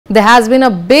There has been a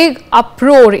big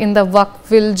uproar in the Waqf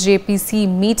Bill JPC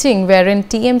meeting wherein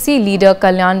TMC leader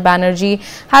Kalyan Banerjee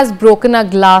has broken a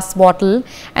glass bottle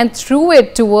and threw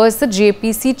it towards the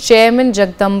JPC Chairman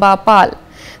Jagdamba Pal.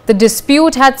 The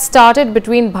dispute had started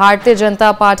between Bharatiya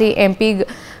Janata Party MP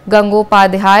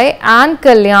Gangopadhyay and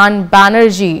Kalyan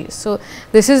Banerjee. So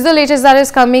this is the latest that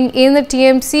is coming in. The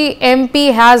TMC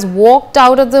MP has walked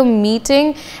out of the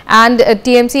meeting and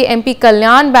TMC MP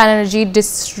Kalyan Banerjee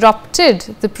disrupted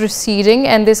the proceeding,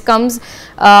 and this comes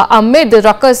the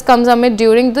ruckus comes amid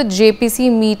during the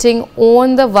JPC meeting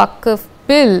on the Waqf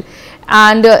Bill.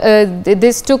 And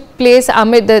this took place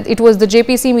amid the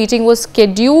JPC meeting was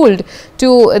scheduled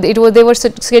to they were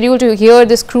scheduled to hear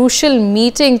this crucial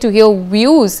meeting to hear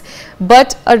views,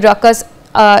 but a ruckus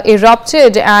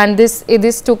erupted, and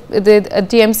this took the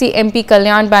TMC MP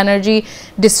Kalyan Banerjee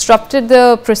disrupted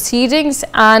the proceedings,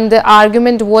 and the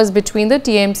argument was between the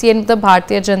TMC and the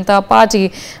Bharatiya Janata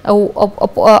Party.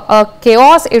 A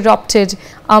chaos erupted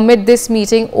amid this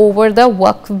meeting over the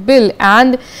Waqf Bill,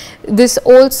 and this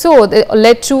also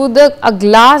led to a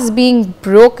glass being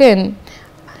broken.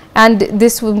 And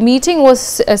this meeting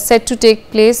was set to take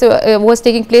place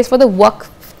taking place for the Waqf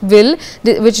Bill,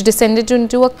 which descended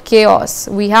into a chaos.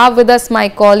 We have with us my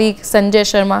colleague Sanjay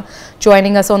Sharma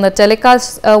joining us on the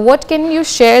telecast. What can you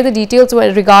share the details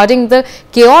regarding the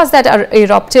chaos that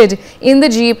erupted in the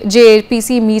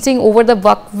JPC meeting over the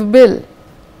Waqf Bill?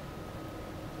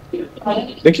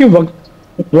 देखिए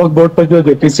वक्फ board पर जो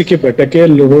JPC की बैठक है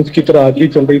रोज की तरह आज भी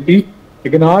चल रही थी,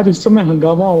 लेकिन आज इस समय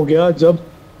हंगामा हो गया जब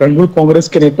तृणमूल कांग्रेस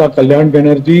के नेता कल्याण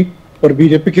बनर्जी और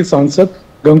बीजेपी के सांसद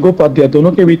गंगोपाध्याय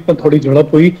दोनों के बीच में थोड़ी झड़प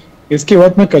हुई। इसके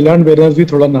बाद में कल्याण बनर्जी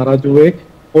थोड़ा नाराज हुए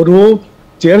और वो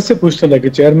चेयर से पूछने लगे,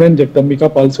 चेयरमैन जगदम्बिका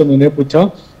पाल से उन्होंने पूछा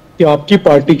कि आपकी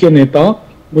पार्टी के नेता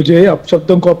मुझे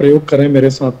अपशब्दों का प्रयोग कर रहे हैं, मेरे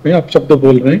साथ में अपशब्द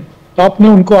बोल रहे हैं, तो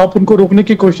आप उनको रोकने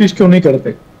की कोशिश क्यों नहीं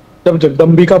करते? जब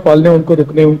जगदम्बिका पाल ने उनको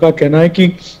रोकने, उनका कहना है कि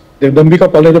जगदम्बिका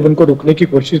पाल ने जब उनको रोकने की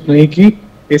कोशिश नहीं की,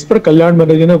 इस पर कल्याण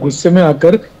बनर्जी ने गुस्से में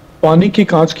आकर पानी की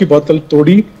कांच की बोतल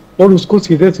तोड़ी और उसको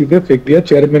सीधे सीधे फेंक दिया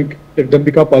चेयरमैन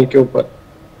जगदम्बिका पाल के ऊपर।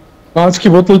 कांच की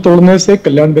बोतल तोड़ने से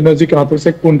कल्याण बनर्जी के हाथों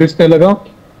से खून रिसने लगा,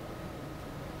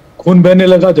 खून बहने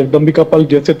लगा। जगदम्बिका पाल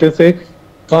जैसे तैसे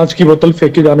कांच की बोतल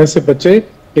फेंके जाने से बचे,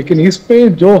 लेकिन इस पे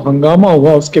जो हंगामा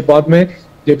हुआ उसके बाद में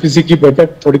जेपीसी की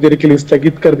बैठक थोड़ी देर के लिए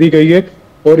स्थगित कर दी गई है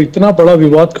और इतना बड़ा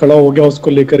विवाद खड़ा हो गया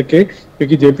उसको लेकर के,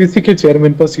 क्योंकि जेपीसी के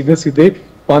चेयरमैन पर सीधे सीधे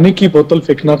पानी की बोतल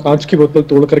फेंकना, कांच की बोतल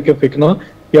तोड़ करके फेंकना,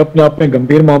 ये अपने आप में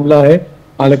गंभीर मामला है।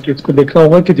 हालांकि इसको देखना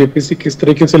होगा कि जेपीसी किस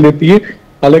तरीके से लेती है।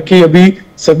 हालांकि अभी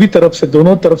सभी तरफ से,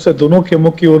 दोनों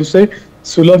खेमों की ओर से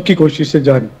सुलह की कोशिशें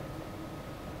जारी।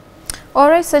 All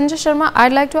right, Sanjay Sharma,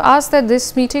 I'd like to ask that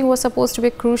this meeting was supposed to be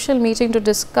a crucial meeting to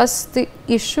discuss the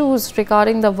issues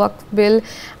regarding the Waqf Bill,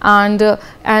 and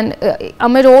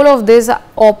amid all of this,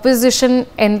 opposition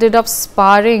ended up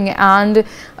sparring, and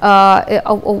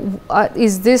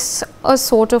is this a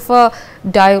sort of a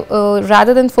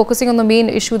rather than focusing on the main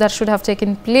issue that should have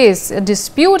taken place, a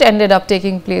dispute ended up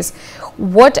taking place?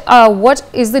 What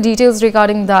is the details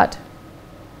regarding that?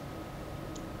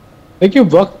 देखिए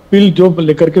वक्त bill जो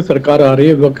लेकर के सरकार आ रही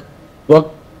है,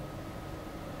 वक्त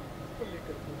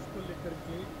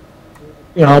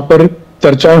यहाँ पर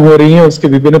चर्चाएं हो रही हैं, उसके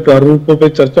विभिन्न प्रारूपों पे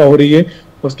चर्चा हो रही है,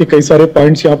 उसके कई सारे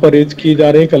पॉइंट्स यहाँ पर रेज किए जा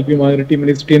रहे हैं। कल भी माइनॉरिटी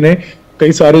मिनिस्ट्री ने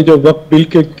कई सारे जो वक्त बिल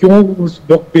के क्यों, उस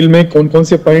वक्त बिल में कौन कौन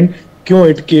से पॉइंट क्यों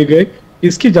ऐड किए गए,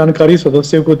 इसकी जानकारी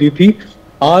सदस्यों को दी थी।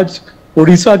 आज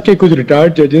उड़ीसा के कुछ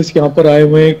रिटायर्ड जजेस यहाँ पर आए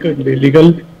हुए हैं, एक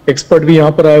लीगल एक्सपर्ट भी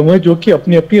यहाँ पर आए हुए हैं जो कि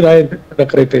अपनी अपनी राय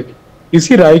रख रहे थे।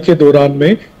 इसी राय के दौरान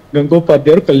में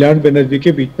गंगोपाध्याय और कल्याण बनर्जी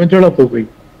के बीच में झड़प हो गई।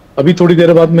 अभी थोड़ी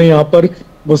देर बाद में यहाँ पर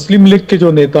मुस्लिम लीग के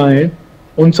जो नेता हैं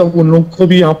उन लोगों को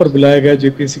भी यहाँ पर बुलाया गया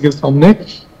जेपीसी के सामने,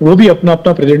 वो भी अपना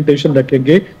अपना प्रेजेंटेशन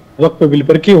रखेंगे वक्फ बिल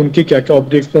पर कि उनके क्या क्या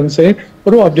ऑब्जेक्शंस है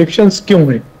और वो ऑब्जेक्शंस क्यों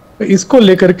हैं। तो इसको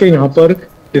लेकर के यहाँ पर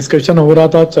डिस्कशन हो रहा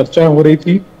था, चर्चाएं हो रही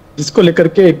थी, जिसको लेकर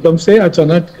के एकदम से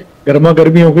अचानक गर्मा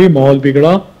गर्मी हो गई, माहौल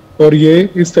बिगड़ा और ये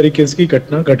इस तरीके की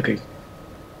घटना घट गई।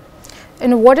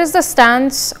 And what is the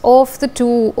stance of the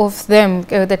two of them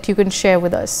that you can share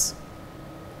with us?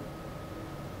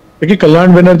 देखिए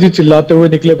कल्याण बनर्जी चिल्लाते हुए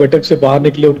निकले, बैठक से बाहर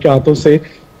निकले, उनके हाथों से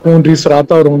खून रिस रहा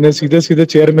था और उन्होंने सीधे सीधे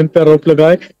चेयरमैन पर आरोप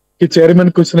लगाए कि चेयरमैन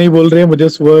कुछ नहीं बोल रहे हैं,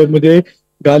 मुझे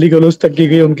गाली गलौज तक की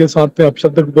गई, उनके साथ में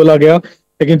अपशब्द बोला गया,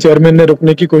 लेकिन चेयरमैन ने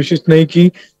रोकने की कोशिश नहीं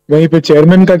की। वहीं पे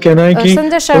चेयरमैन का कहना है कि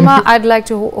Sanjay Sharma, I'd like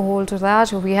to hold to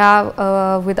that. We have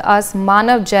with us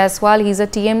Manav Jaiswal. He's a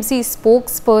TMC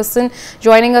spokesperson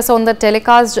joining us on the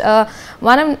telecast.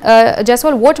 Manav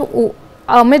Jaiswal,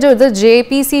 amid the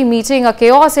JPC meeting, a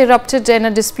chaos erupted and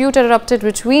a dispute erupted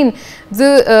between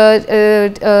the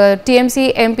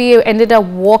TMC MP. Ended up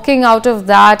walking out of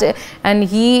that, and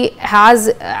he has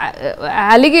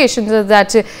allegations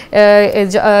that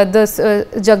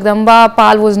Jagdamba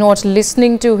Pal was not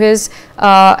listening to his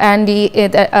and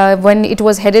when it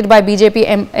was headed by BJP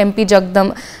MP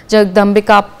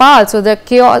Jagdamba Pal. So the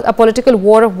chaos, a political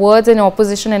war of words in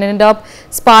opposition, and ended up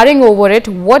sparring over it.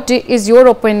 What is your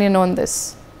opinion on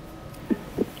this?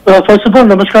 First of all,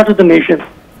 namaskar to the nation.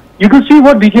 You can see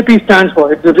what BJP stands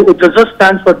for. It just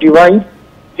stands for divide,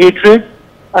 hatred,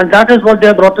 and that is what they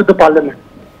have brought to the parliament.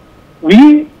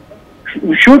 This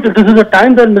is a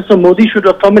time that Mr. Modi should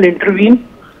have come and intervene,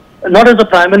 not as a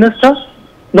prime minister,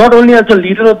 not only as a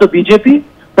leader of the BJP,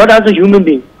 but as a human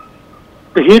being.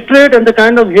 The hatred and the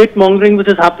kind of hate mongering which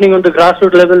is happening on the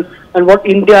grassroots level and what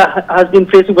India has been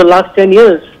facing for the last 10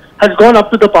 years has gone up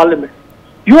to the parliament.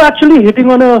 You are actually hitting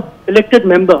on an elected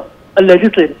member, a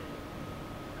legislator.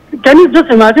 Can you just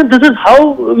imagine this is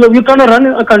how you're going to run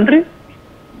a country?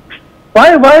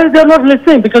 Why are they not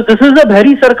listening? Because this is a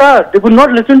Bhari Sarkar. They would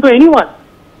not listen to anyone.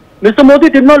 Mr. Modi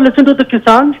did not listen to the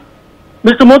Kisans.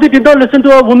 Mr. Modi did not listen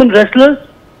to our women wrestlers.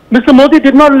 Mr. Modi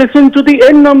did not listen to the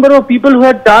n number of people who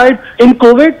had died in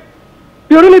COVID.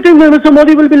 Do you really think that Mr.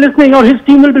 Modi will be listening or his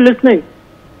team will be listening?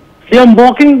 They are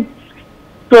mocking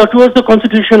towards the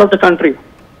constitution of the country.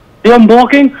 They are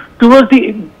mocking towards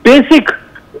the basic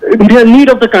need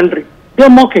of the country. They are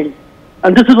mocking.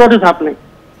 And this is what is happening.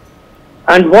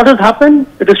 And what has happened,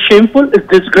 it is shameful, it's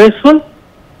disgraceful.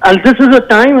 And this is a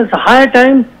time, it's a higher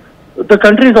time. The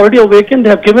country is already awakened. They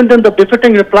have given them the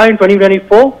befitting reply in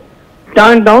 2024.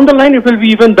 Down the line, it will be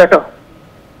even better.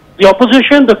 The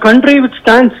opposition, the country which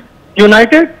stands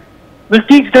united, will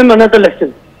teach them another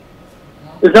lesson.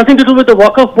 It's nothing to do with the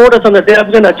Waqf board or something. They have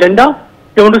an agenda.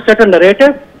 They want to set a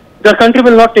narrative. The country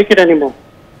will not take it anymore.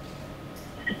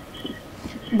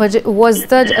 But was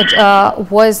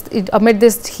it, amid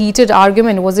this heated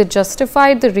argument, was it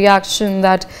justified, the reaction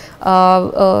that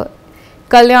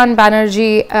Kalyan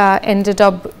Banerjee ended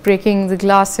up breaking the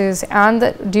glasses,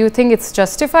 and do you think it's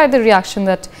justified, the reaction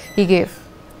that he gave?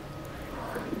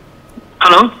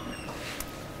 Hello?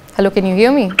 Hello, can you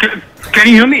hear me? Can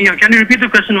you hear me? Yeah, can you repeat the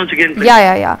question once again, please?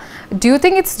 Yeah. Do you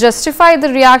think it's justified, the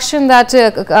reaction that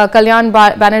Kalyan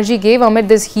Banerjee gave amid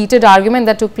this heated argument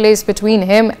that took place between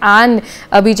him and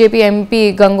BJP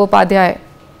MP Gangopadhyay?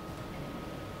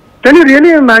 Can you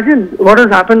really imagine what has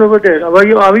happened over there?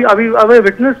 Are we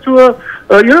witness to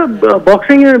a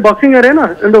boxing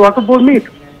arena in the Waqf board meet?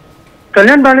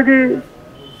 Kalyan Banerjee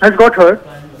has got hurt.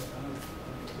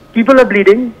 People are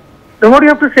bleeding. Then what do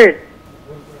you have to say?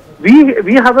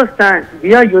 We have a stand.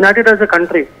 We are united as a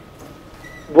country.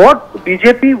 What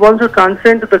BJP wants to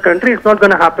transcend the country is not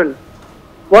going to happen.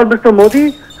 While Mr.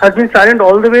 Modi has been silent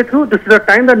all the way through, this is a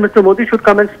time that Mr. Modi should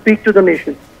come and speak to the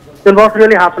nation. Then what's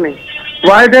really happening?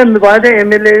 Why the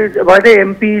MLAs, why the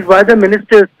MPs, why the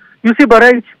ministers? You see,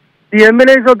 Baraj, the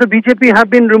MLAs of the BJP have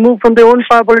been removed from their own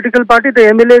political party. The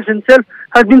MLAs himself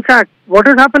has been sacked. What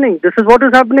is happening? This is what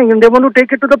is happening, and they want to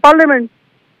take it to the parliament.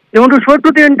 They want to show it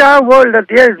to the entire world that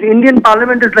yes, the Indian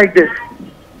parliament is like this.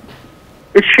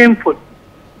 It's shameful.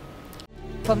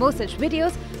 For more such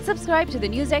videos, subscribe to the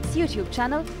NewsX YouTube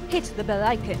channel, hit the bell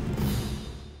icon.